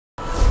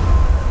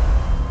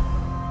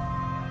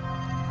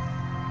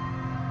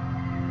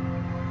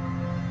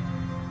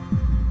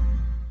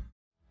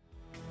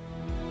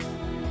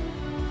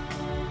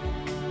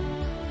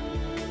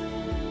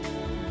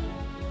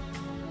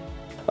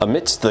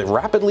Amidst the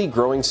rapidly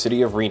growing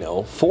city of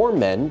Reno, four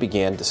men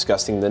began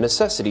discussing the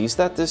necessities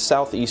that this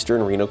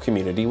southeastern Reno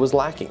community was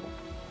lacking.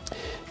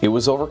 It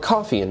was over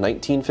coffee in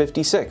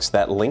 1956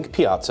 that Link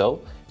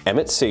Piazzo,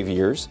 Emmett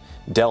Saviers,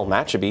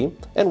 Machabee,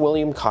 and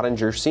William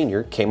Kottinger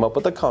Sr. came up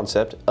with the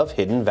concept of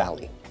Hidden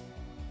Valley.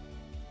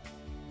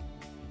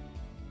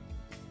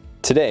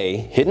 Today,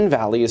 Hidden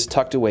Valley is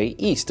tucked away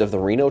east of the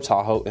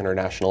Reno-Tahoe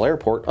International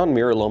Airport on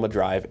Mira, Loma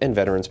Drive and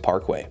Veterans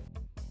Parkway.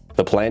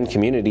 The planned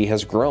community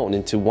has grown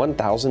into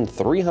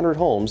 1,300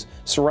 homes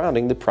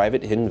surrounding the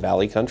private Hidden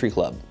Valley Country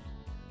Club.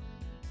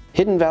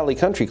 Hidden Valley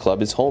Country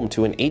Club is home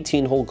to an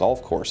 18-hole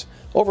golf course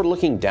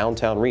overlooking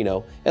downtown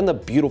Reno and the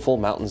beautiful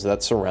mountains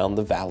that surround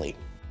the valley.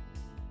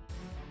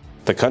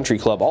 The country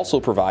club also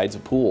provides a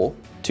pool,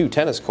 2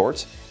 tennis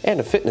courts,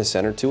 and a fitness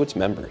center to its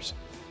members.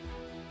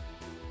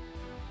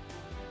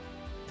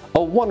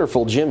 A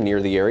wonderful gym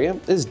near the area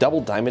is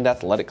Double Diamond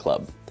Athletic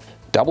Club.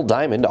 Double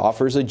Diamond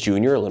offers a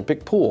junior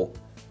Olympic pool,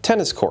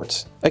 tennis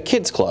courts, a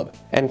kids club,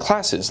 and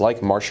classes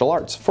like martial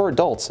arts for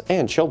adults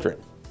and children.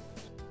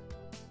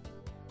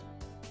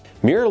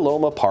 Mira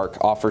Loma Park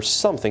offers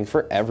something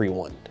for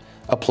everyone: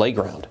 a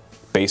playground,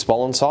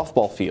 baseball and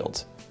softball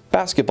fields,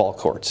 basketball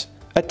courts,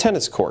 a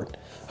tennis court,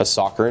 a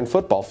soccer and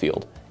football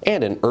field,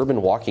 and an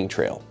urban walking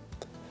trail.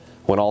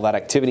 When all that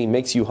activity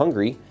makes you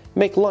hungry,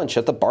 make lunch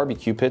at the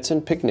barbecue pits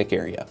and picnic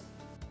area.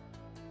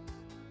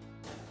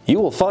 You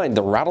will find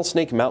the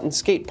Rattlesnake Mountain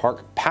Skate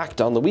Park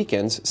packed on the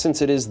weekends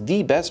since it is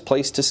the best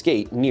place to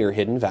skate near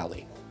Hidden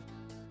Valley.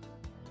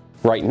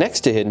 Right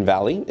next to Hidden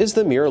Valley is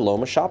the Mira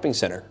Loma Shopping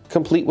Center,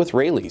 complete with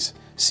Realty's,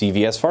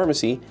 CVS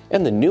Pharmacy,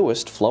 and the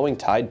newest Flowing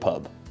Tide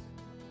Pub.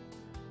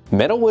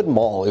 Meadowood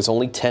Mall is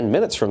only 10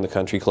 minutes from the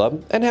country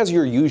club and has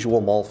your usual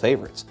mall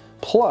favorites,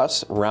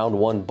 plus Round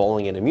 1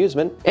 Bowling and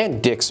Amusement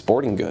and Dick's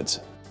Sporting Goods.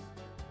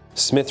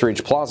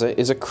 Smithridge Plaza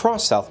is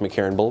across South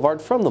McCarran Boulevard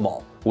from the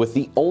mall, with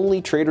the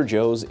only Trader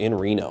Joe's in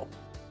Reno.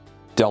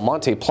 Del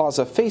Monte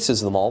Plaza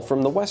faces the mall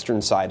from the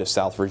western side of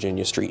South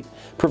Virginia Street,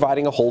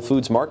 providing a Whole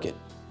Foods Market,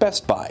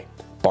 Best Buy,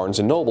 Barnes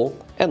 & Noble,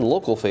 and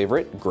local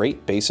favorite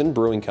Great Basin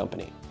Brewing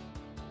Company.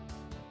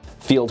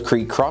 Field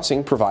Creek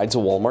Crossing provides a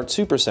Walmart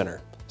Supercenter,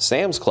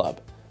 Sam's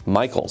Club,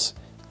 Michael's,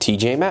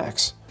 TJ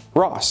Maxx,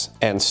 Ross,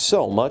 and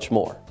so much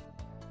more.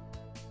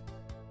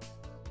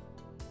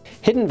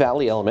 Hidden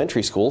Valley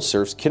Elementary School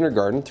serves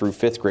kindergarten through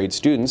 5th grade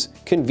students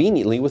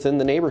conveniently within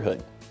the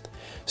neighborhood.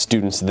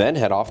 Students then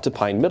head off to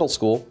Pine Middle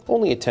School,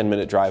 only a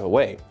 10-minute drive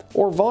away,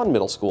 or Vaughn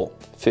Middle School,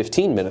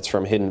 15 minutes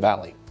from Hidden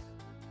Valley.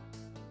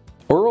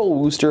 Earl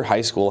Wooster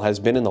High School has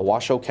been in the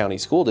Washoe County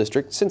School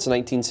District since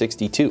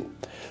 1962.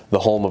 The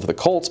home of the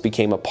Colts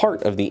became a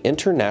part of the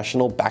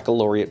International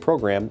Baccalaureate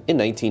program in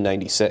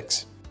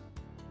 1996.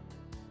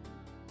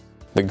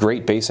 The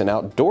Great Basin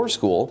Outdoor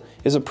School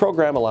is a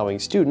program allowing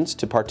students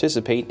to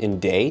participate in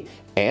day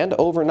and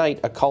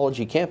overnight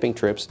ecology camping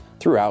trips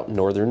throughout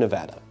northern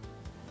Nevada.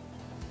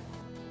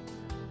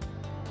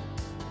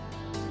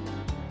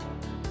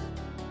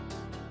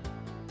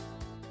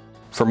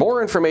 For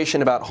more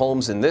information about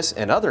homes in this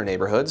and other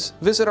neighborhoods,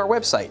 visit our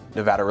website,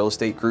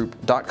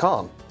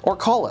 nevadarealestategroup.com, or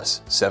call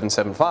us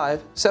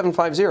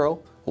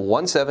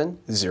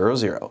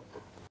 775-750-1700.